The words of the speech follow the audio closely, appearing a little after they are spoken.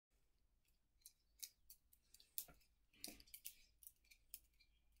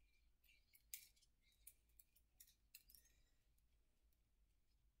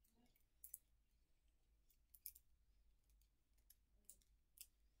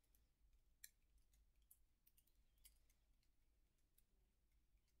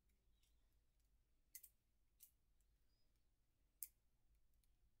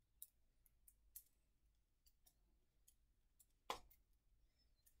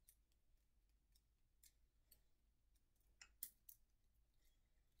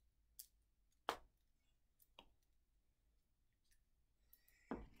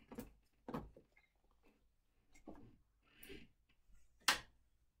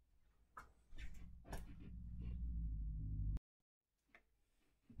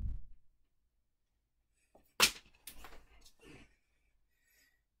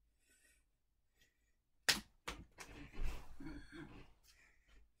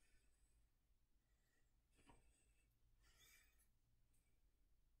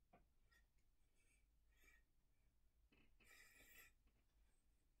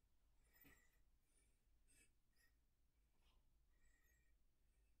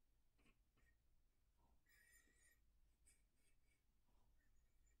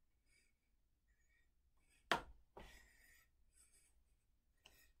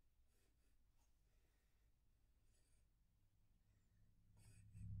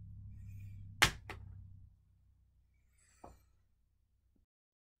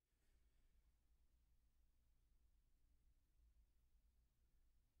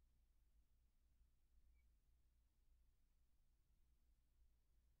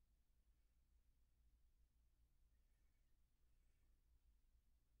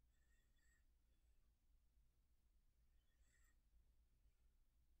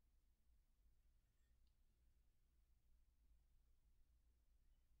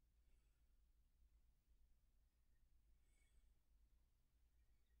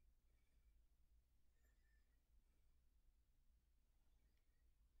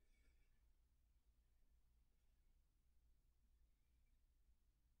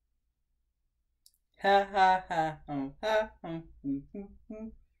Ha ha ha, ha,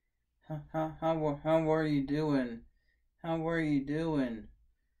 how are you doing? How are you doing?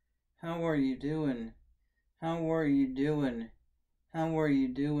 How are you doing? How are you doing? How are you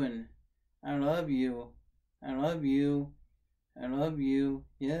doing? I love you. I love you. I love you.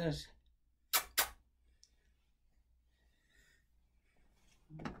 Yes.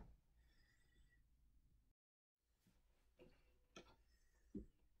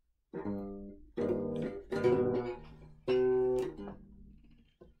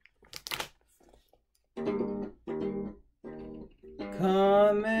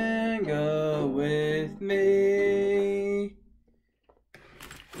 Come and go with me.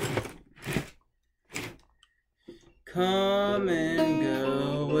 Come and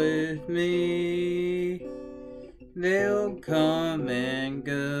go with me. They'll come and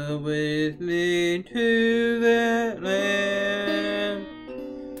go with me to that land.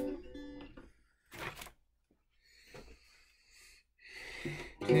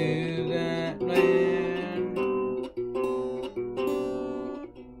 To that land.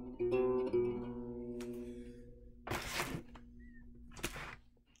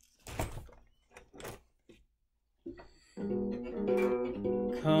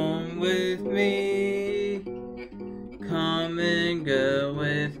 Come with me, come and go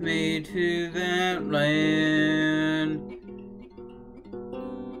with me to that land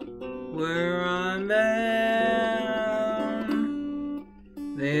where I'm bound.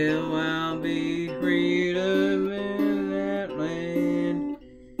 There will be freedom in that land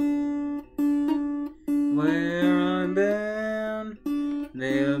where I'm bound.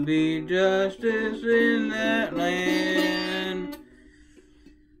 There'll be justice in that land.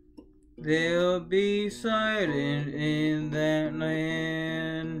 There'll be silence in that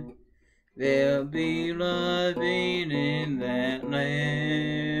land. There'll be loving in that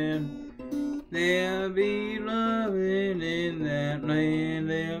land. There'll be loving in that land.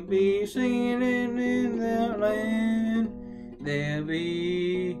 There'll be singing in that land. There'll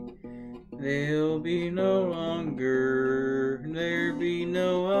be no longer. There'll be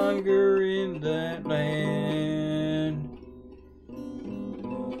no hunger in that land.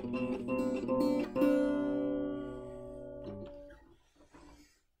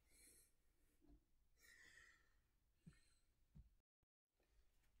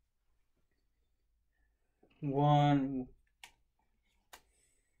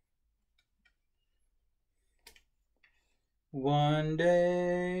 One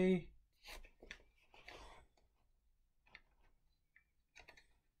day,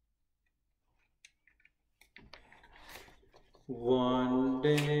 one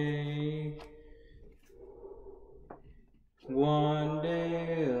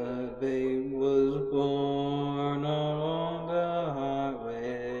day, a babe was born along the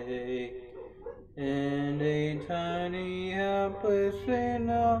highway, and a tiny helpless thing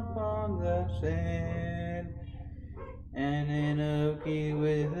upon the sand, and an oakie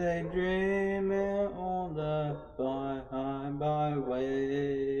with a dream out on the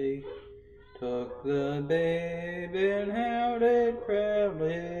byway took the babe and held it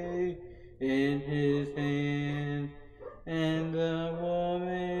proudly in his hand, and the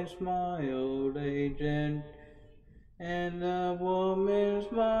woman smiled a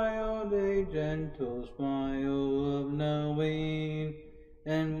gentle smile of knowing,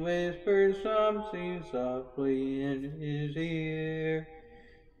 and whispered something softly in his ear.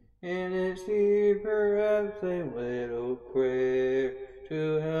 In its ear, perhaps a little prayer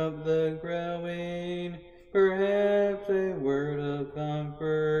to help the growing, perhaps a word of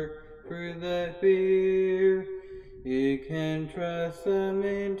comfort through the fear. You can trust the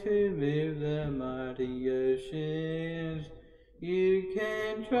men to move the mighty oceans. You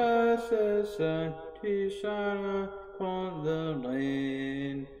can trust the sun to shine upon the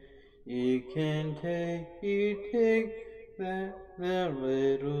land. You take that the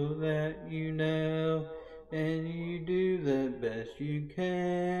little that you know, and you do the best you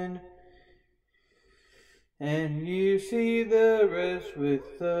can. And you see the rest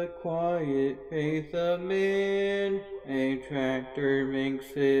with the quiet faith of men. A tractor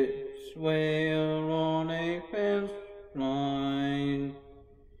makes its way along a fence line.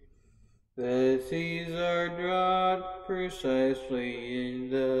 The seeds are dropped precisely in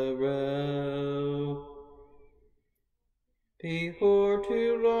the row. Before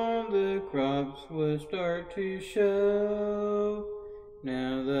too long the crops will start to show.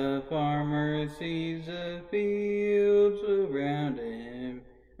 Now the farmer sees the fields around him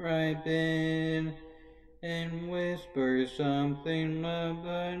ripen, and whispers something low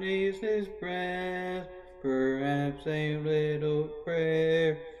beneath his breath, perhaps a little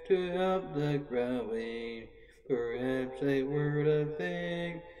prayer to help the growing. just a word of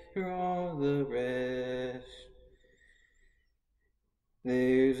thanks for all the rest.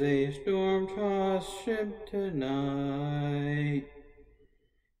 There's a storm-tossed ship tonight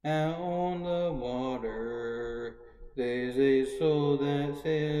out on the water. There's a soul that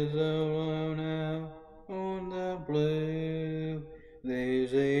sails alone out on the blue.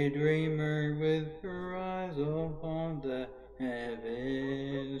 There's a dreamer with her eyes upon the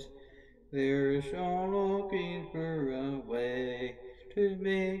heavens. They're all looking for a way to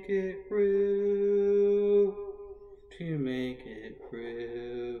make it through, to make it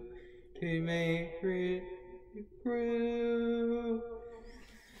through, to make it through.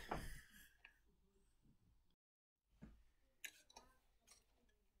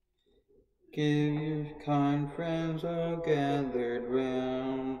 Give your kind friends all gathered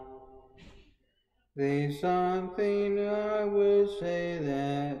round. There's something I would say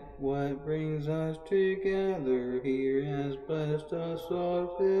that what brings us together here has blessed us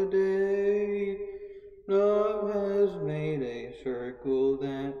all today. Love has made a circle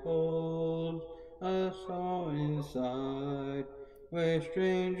that holds us all inside, where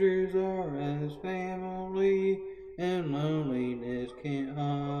strangers are as family and loneliness can't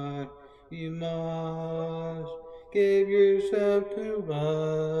hide. You must give yourself to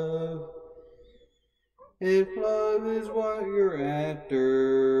love. If love is what you're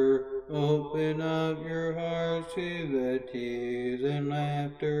after, open up your hearts to the tears and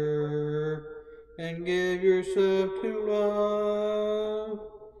laughter, and give yourself to love.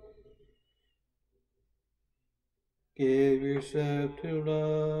 Give yourself to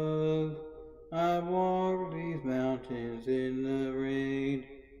love. I've walked these mountains in the rain.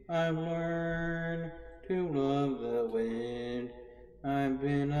 I've learned to love the wind. I've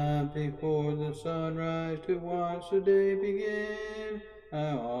been up before the sunrise to watch the day begin.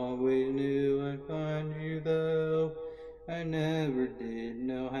 I always knew I'd find you though I never did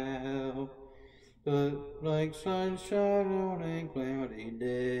know how. But like sunshine on a cloudy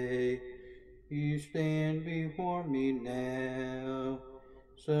day, you stand before me now.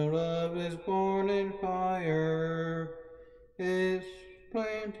 So love is born in fire. It's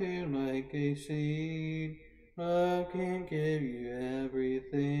planted like a seed. Love can give you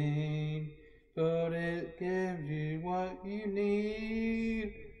everything, but it gives you what you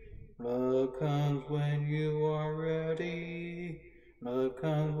need. Love comes when you are ready. Love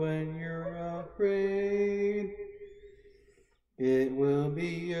comes when you're afraid. It will be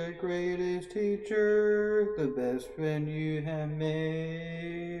your greatest teacher, the best friend you have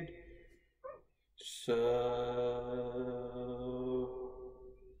made. So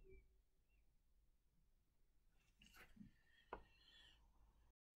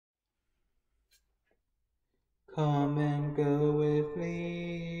come and go with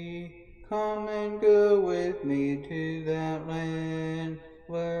me, come and go with me to that land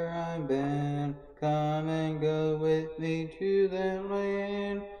where I'm bound. Come and go with me to that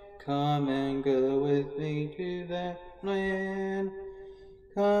land, come and go with me to that land.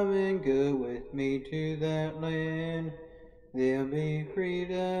 Come and go with me to that land. There'll be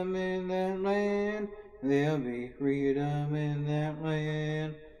freedom in that land. There'll be freedom in that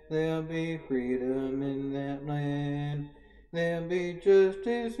land. There'll be freedom in that land. There'll be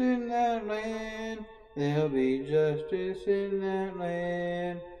justice in that land. There'll be justice in that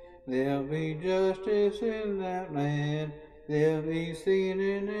land. There'll be justice in that land. There'll be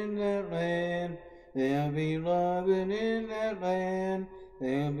singing in that land. There'll be loving in that land.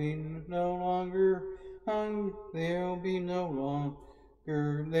 There'll be no longer hunger. There'll be no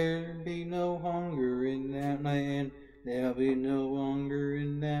hunger in that land. There'll be no hunger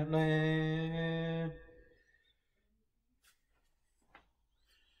in that land.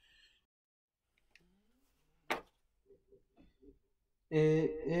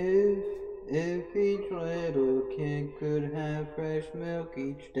 If each little kid could have fresh milk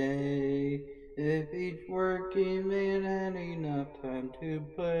each day, if each working man had enough time to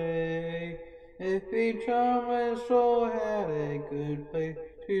play, if each homeless soul had a good place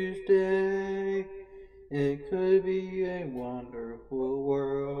to stay, it could be a wonderful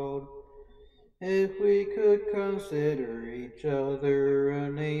world. If we could consider each other a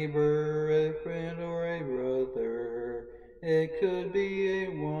neighbor, a friend, or a brother, it could be a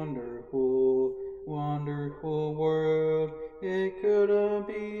wonderful, wonderful world. It could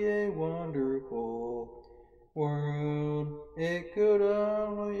be a wonderful world. It could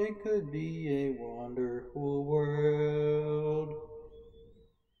be a wonderful world.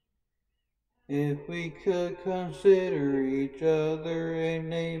 If we could consider each other a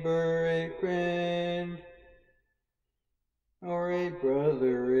neighbor, a friend, or a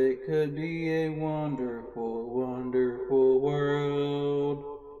brother. It could be a wonderful, wonderful world.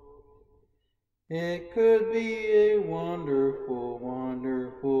 It could be a wonderful,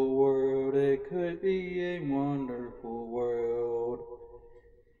 wonderful world. It could be a wonderful world.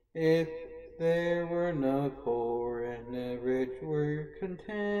 If there were no poor and the rich were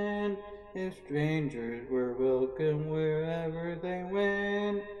content, if strangers were welcome wherever they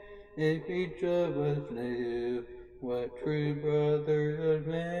went, if each of us knew what true brotherhood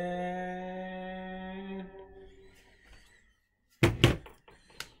meant.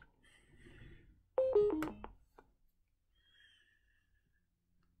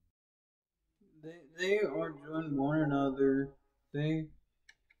 They are joined one another. They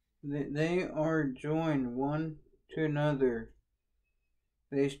are joined one to another.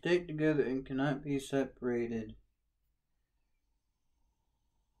 They stick together and cannot be separated.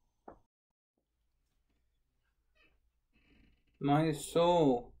 My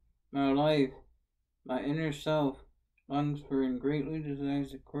soul, my life, my inner self longs for and greatly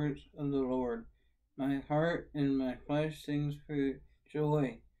desires the courts of the Lord. My heart and my flesh sings for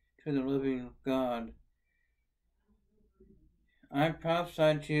joy to the living God. I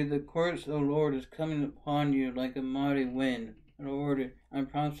prophesy to you, the courts of the Lord is coming upon you like a mighty wind. Lord, I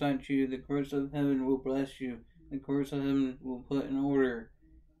prophesy to you, the courts of heaven will bless you. The courts of heaven will put in order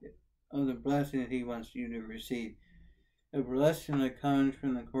of the blessings he wants you to receive. A blessing that comes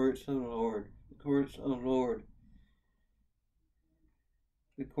from the courts of the Lord. The courts of the Lord.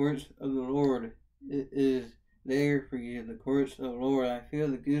 The courts of the Lord is there for you. The courts of the Lord. I feel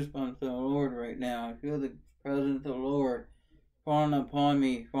the goosebumps of the Lord right now. I feel the presence of the Lord falling upon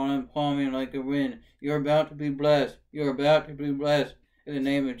me like a wind. You're about to be blessed. You're about to be blessed in the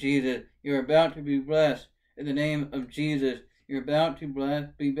name of Jesus. You're about to be blessed in the name of Jesus. You're about to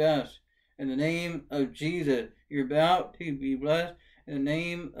be blessed in the name of Jesus. You're about to be blessed in the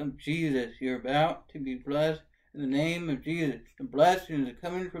name of Jesus. You're about to be blessed in the name of Jesus. The blessings are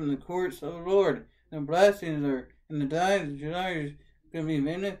coming from the courts of the Lord. The blessings are in the desires going to be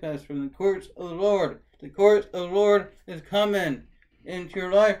manifest from the courts of the Lord. The courts of the Lord is coming into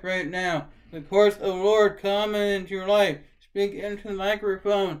your life right now. The courts of the Lord coming into your life. Speak into the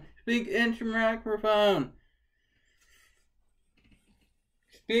microphone. Speak into the microphone.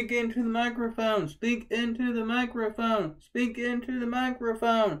 Speak into the microphone. Speak into the microphone. Speak into the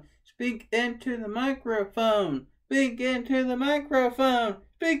microphone. Speak into the microphone. Speak into the microphone.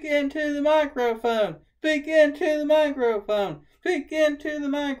 Speak into the microphone. Speak into the microphone. Speak into the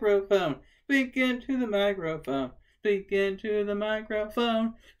microphone. Speak into the microphone. Speak into the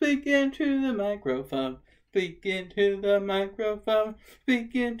microphone. Speak into the microphone. Speak into the microphone.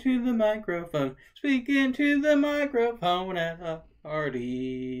 Speak into the microphone. Speak into the microphone at a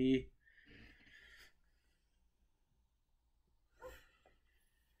party.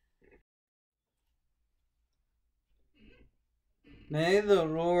 May the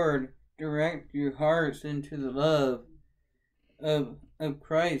Lord direct your hearts into the love of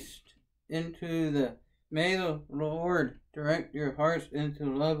Christ, may the Lord direct your hearts into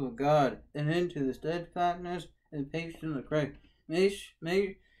the love of God and into the steadfastness and patience of Christ.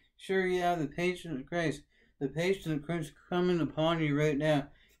 Make sure you have the patience of Christ. The patience of Christ coming upon you right now.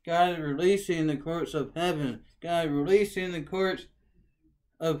 God is releasing the courts of heaven. God is releasing the courts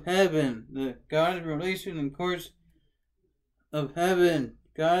of heaven. God is releasing the courts of heaven.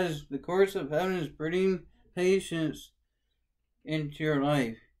 The courts of heaven is bringing patience into your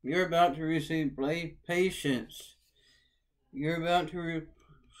life. You're about to receive patience. You're about to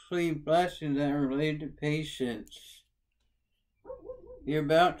receive blessings that are related to patience. You're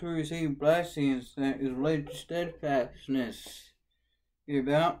about to receive blessings that is related to steadfastness. You're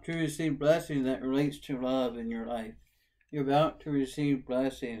about to receive blessings that relates to love in your life. You're about to receive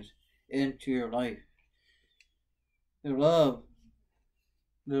blessings into your life. The love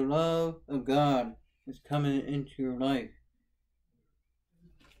of God is coming into your life.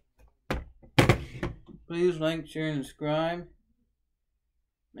 Please like, share, and subscribe.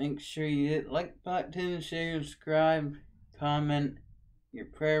 Make sure you hit like button, share, subscribe, comment your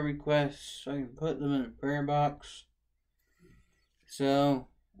prayer requests so I can put them in the prayer box. So,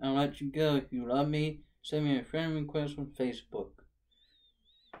 I'll let you go. If you love me, send me a friend request on Facebook.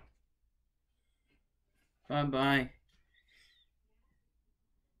 Bye-bye.